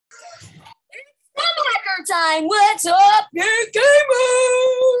time. What's up, you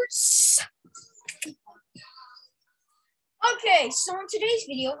gamers? Okay, so in today's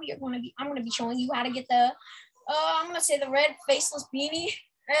video, I'm gonna be showing you how to get the I'm gonna say the red faceless beanie.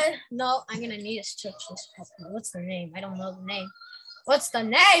 And no, I'm gonna need a stitchless puppy. What's the name? I don't know the name. What's the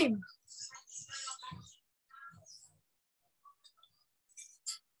name?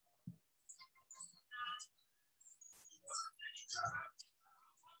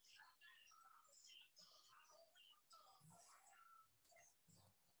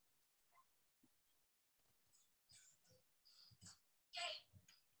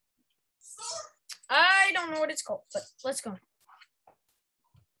 I don't know what it's called, but let's go.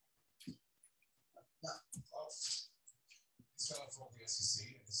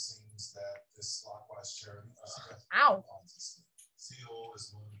 Ow.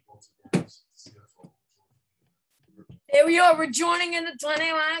 Here we are, we're joining in the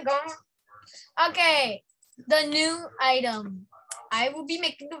 21 go. Okay, the new item. I will be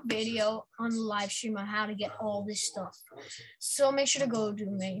making a video on the live stream on how to get all this stuff. So make sure to go to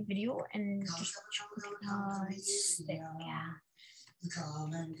my video and just it's there, yeah.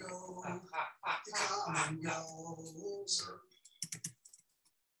 Come and go. Come and go.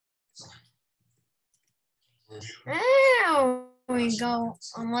 There we go.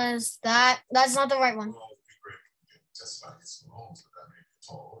 Unless that's not the right one.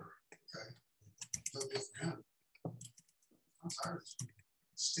 I'm tired of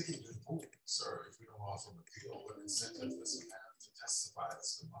sticking to the pool. Sir, if we don't offer an appeal, what incentive does he have to testify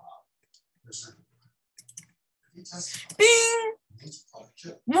as the mob? If he testifies,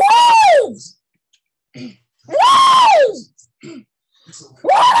 whoa! Whoa!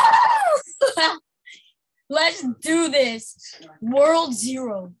 Let's do this. World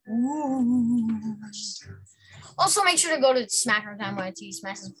 0. Ooh. Also, make sure to go to Smacker Time YT,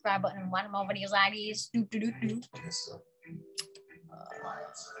 smash the subscribe button, and watch more videos like these.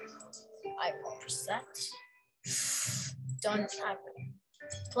 I will present. Done.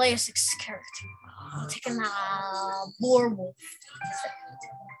 Play a 6 character. I'm taking a Warwolf.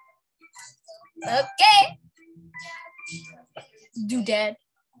 Okay. Do dead.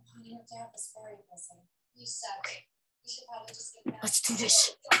 Okay. Let's do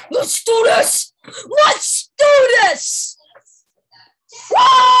this. Let's do this. Let's do this.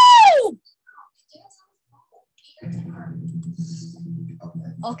 Woo!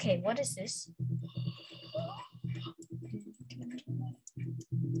 Okay, what is this?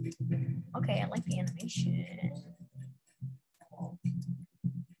 Okay, I like the animation.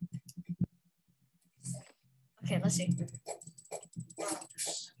 Okay, let's see.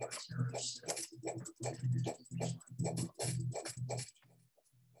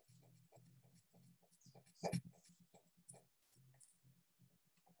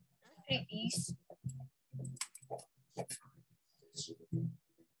 Pretty easy.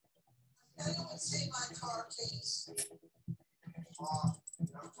 I don't see my car keys.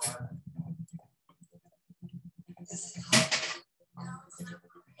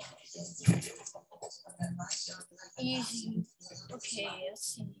 Easy. Okay, let's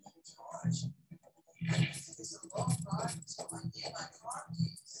see.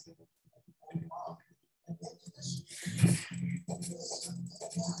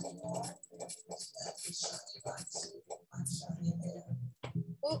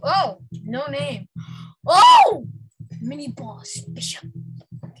 Ooh, oh, no name. Oh! Mini boss, Bishop.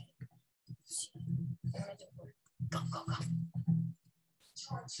 Go, go, go.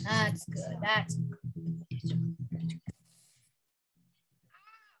 That's good. That's good.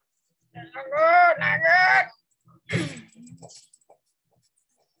 Not good, not good.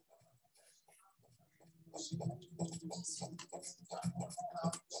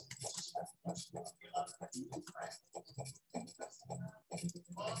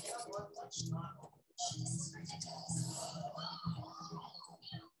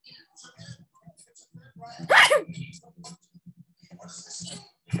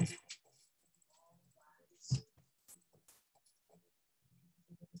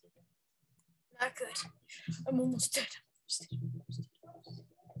 Not good. I'm almost dead.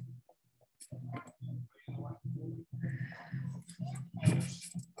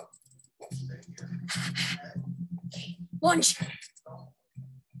 Lunge.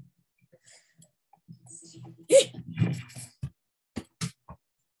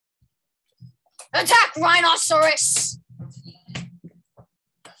 Attack, rhinoceros.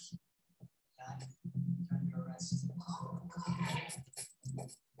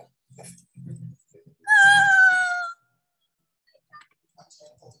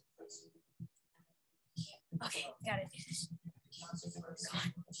 Okay, got it. Come on.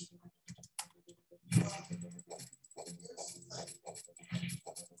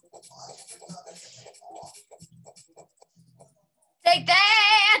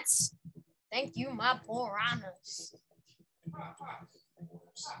 got piranhas.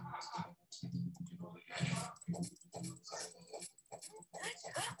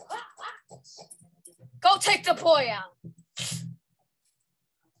 Go take the boy out.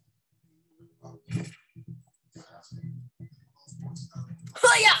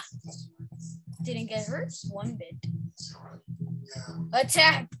 Oh yeah! Didn't get hurt one bit.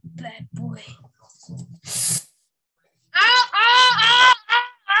 Attack, bad boy. Ow, ow, ow, ow,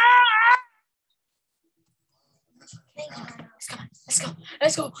 ow. Thank you.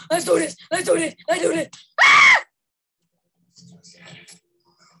 Let's go. Let's do this. Let's do this. Ah!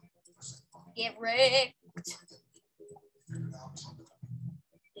 Get wrecked.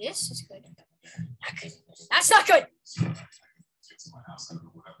 This is good. Not good. That's not good.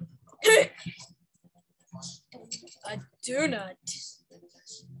 A donut.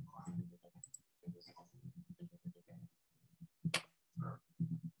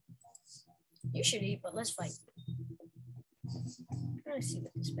 You should eat, but let's fight. I'm gonna see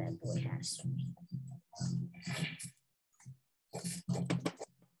what this bad boy has for me.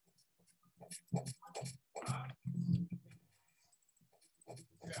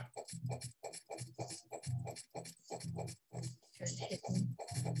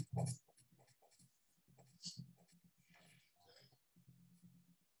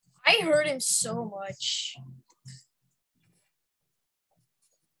 I hurt him so much.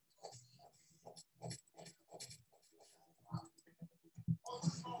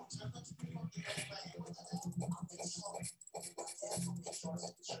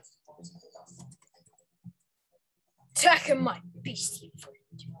 Attacking my beastie friend.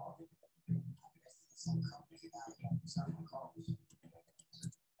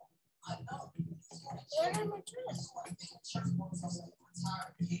 What am I doing?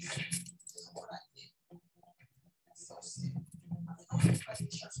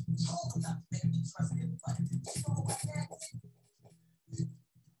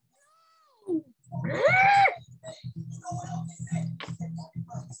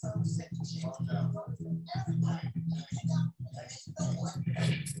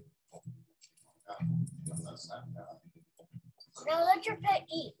 Now let your pet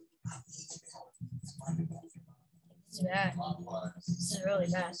eat. This is bad. This is really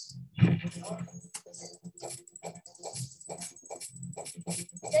bad.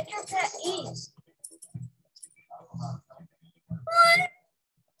 Let your pet eat.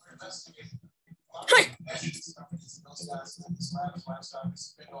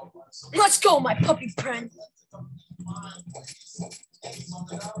 Let's go, my puppy friend.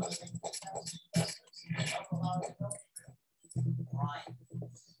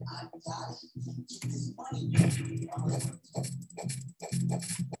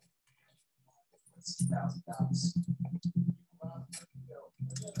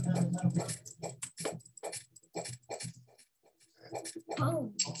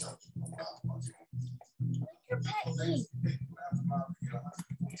 Oh. Let your pet eat.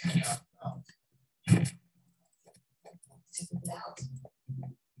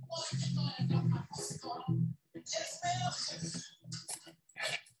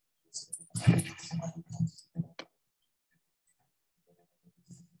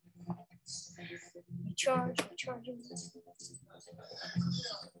 Recharging.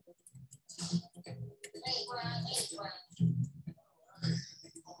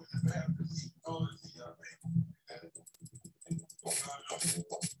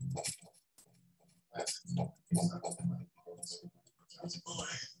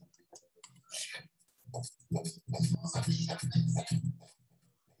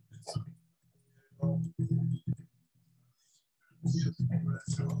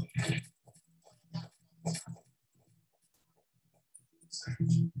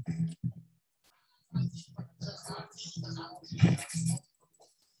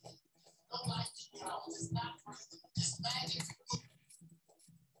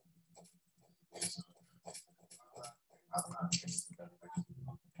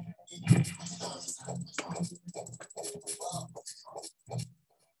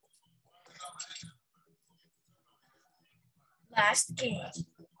 Last game.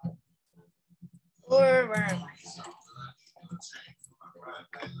 Or where am I?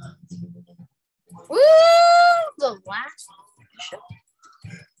 Woo! The last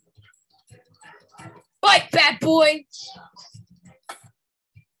fight, bad boy.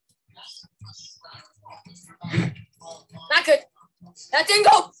 Not good. That didn't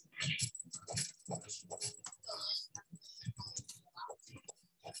go.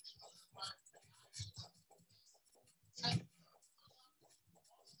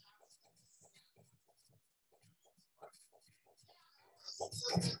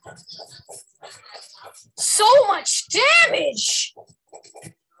 so much damage.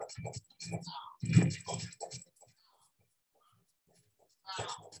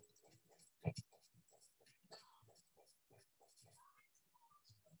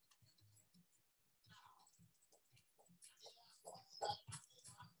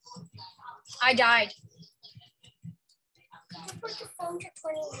 I died. Put your phone to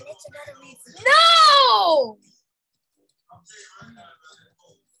 20 minutes. I gotta read. No!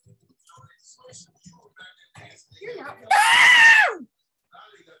 You're not.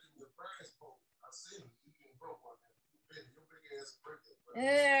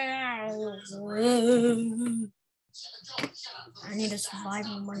 I need to survive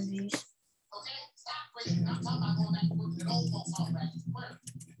on one of these.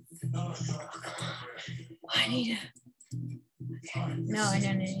 I need to. No, I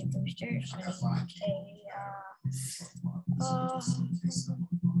don't need boosters. I need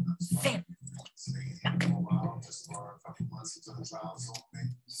fan.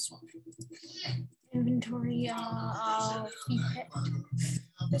 Inventory, feed pet.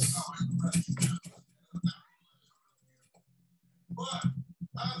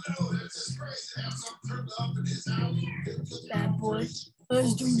 Bad boy.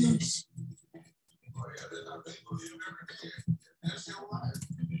 Let's do this.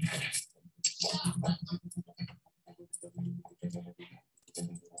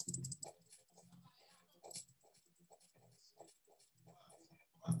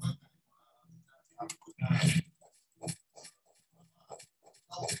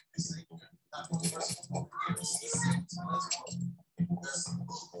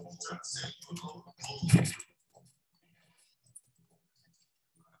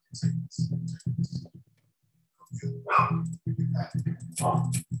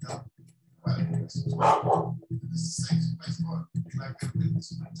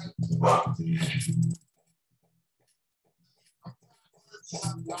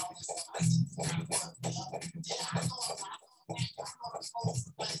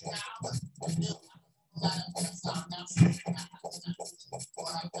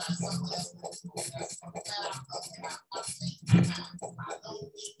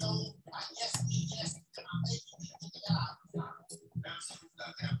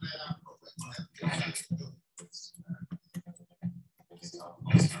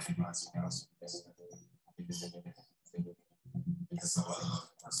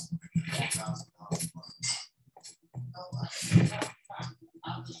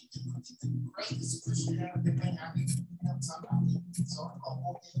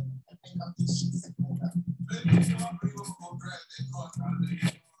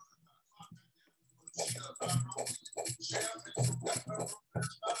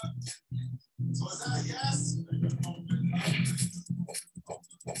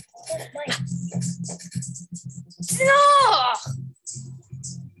 No!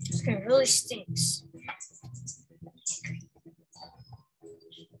 This guy really stinks.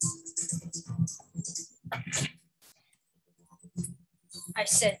 I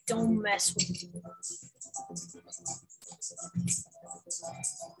said, don't mess with me.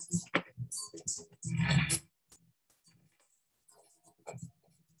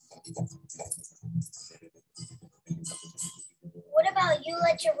 What about you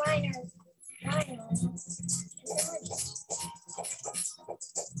let your rhino?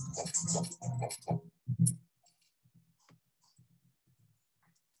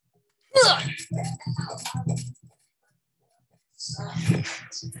 Ugh.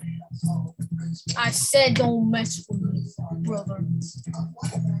 I said don't mess with me, brother.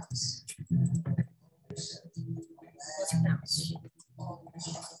 Let's bounce.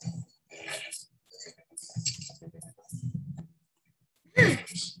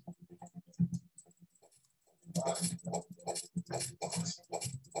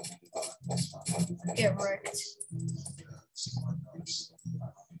 Get wrecked.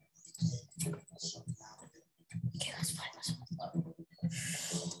 Okay, let's play this one.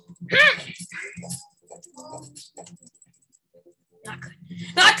 Not good.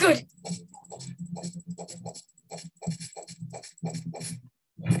 Not good.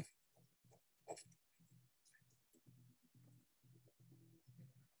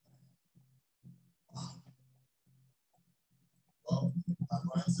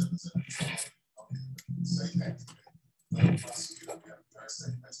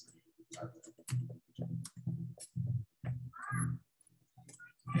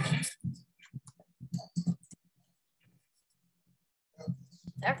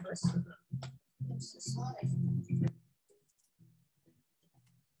 Effort.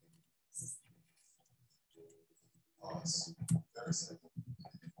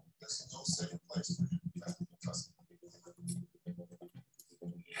 There's no safe place for you. Trust me.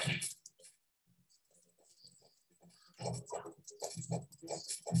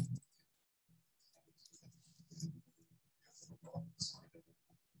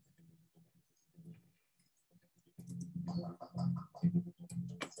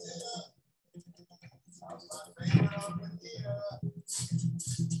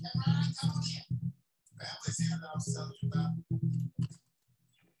 Family's here that I was telling you about.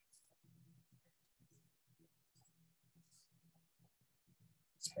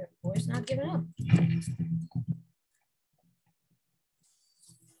 Boy's not giving up.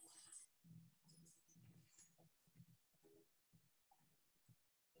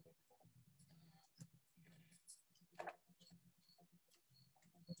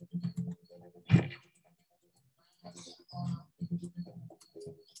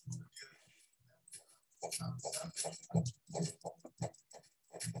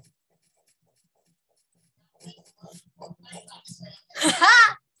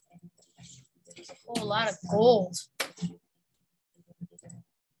 Oh, a lot of gold.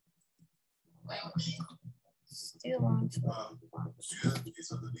 Still on.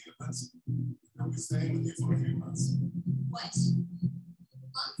 These are the events. I'll be staying with you for a few months. What?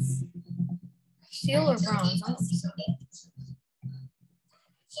 Months? Steel or bronze?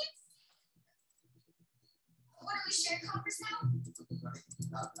 What are we sharing coffers now?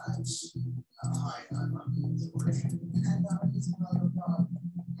 Not much. Hi, I'm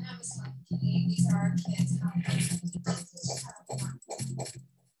And I was like, okay, these are our kids. How can I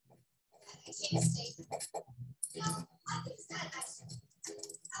can't stay. No, I think it's kind of nice.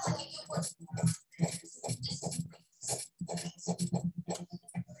 I like it. Work.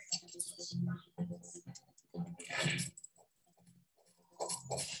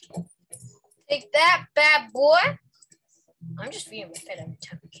 Take that, bad boy. I'm just being fed every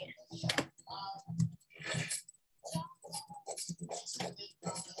time I can.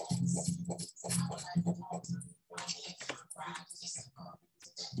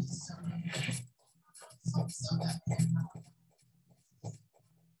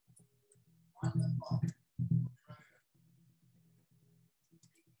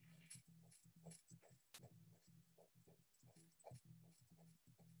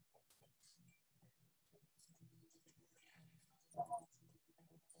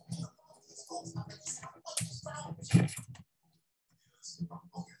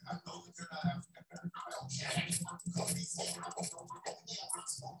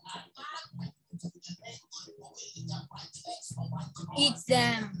 Eat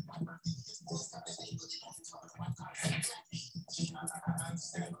them.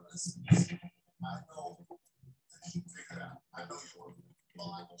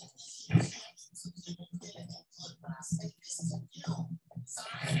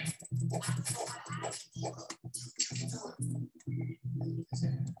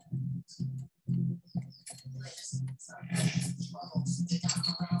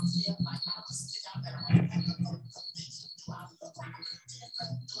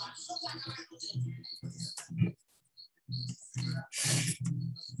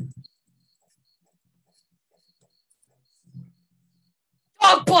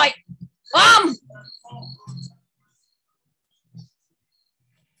 Dog bite.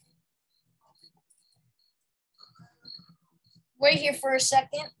 Wait here for a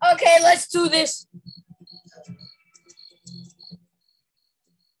second. Okay, let's do this.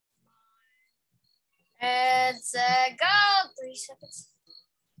 And go. 3 seconds.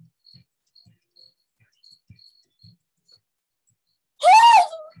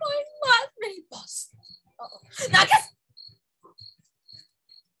 Oh my mini boss. Uh-oh. Now guess.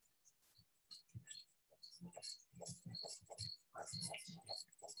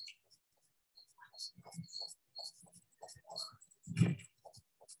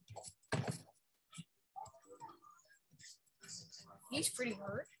 He's pretty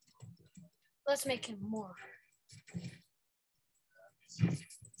hurt. Let's make him more.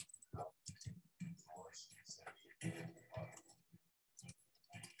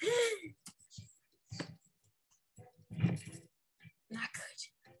 Not good.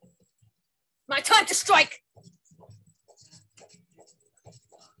 My time to strike.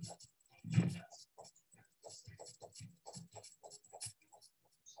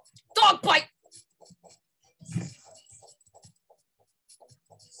 Dog bite.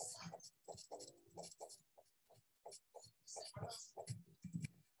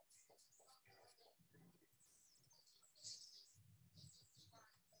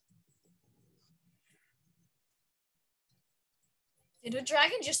 Did a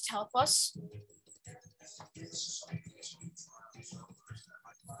dragon just help us?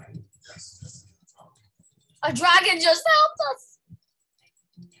 A dragon just helped us.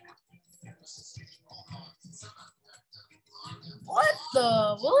 What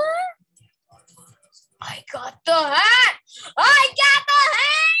the what? I got the hat. I got the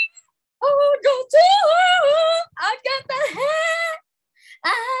hat. Oh, go to her. I got the hat.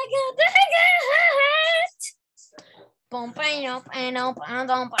 I got the hat. Boom, bang, up, and up,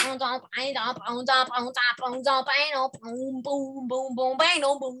 and up, and up, and up, and up, and up, and up, and up, boom, boom, boom, boom, bang,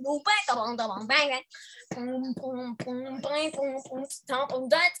 boom, boom, boom, bang, boom, boom, bang, bang, boom, boom, boom, bang, boom, boom, stomp, boom,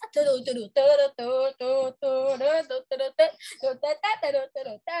 that,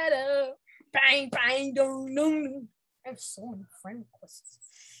 bang, bang, dong, dong. I have so many friend requests.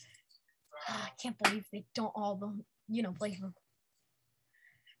 I can't believe they don't all them, play them.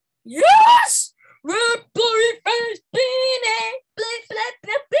 Yes! Red BLURRYFACE BEANIE! BEANIE!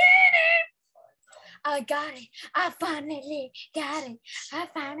 I got it. I finally got it. I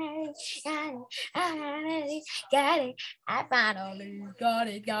finally got it. I finally got it. I finally got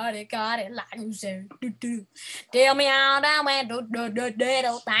it. Got it. Like you said. Tell me how that went. Do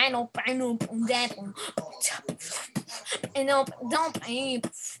and up, dump, and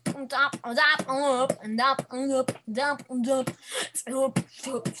up,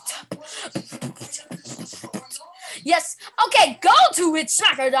 yes, okay, go to it,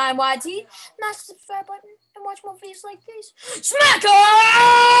 Smacker Dime YT. Smash the subscribe button and watch more videos like these.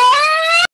 Smacker!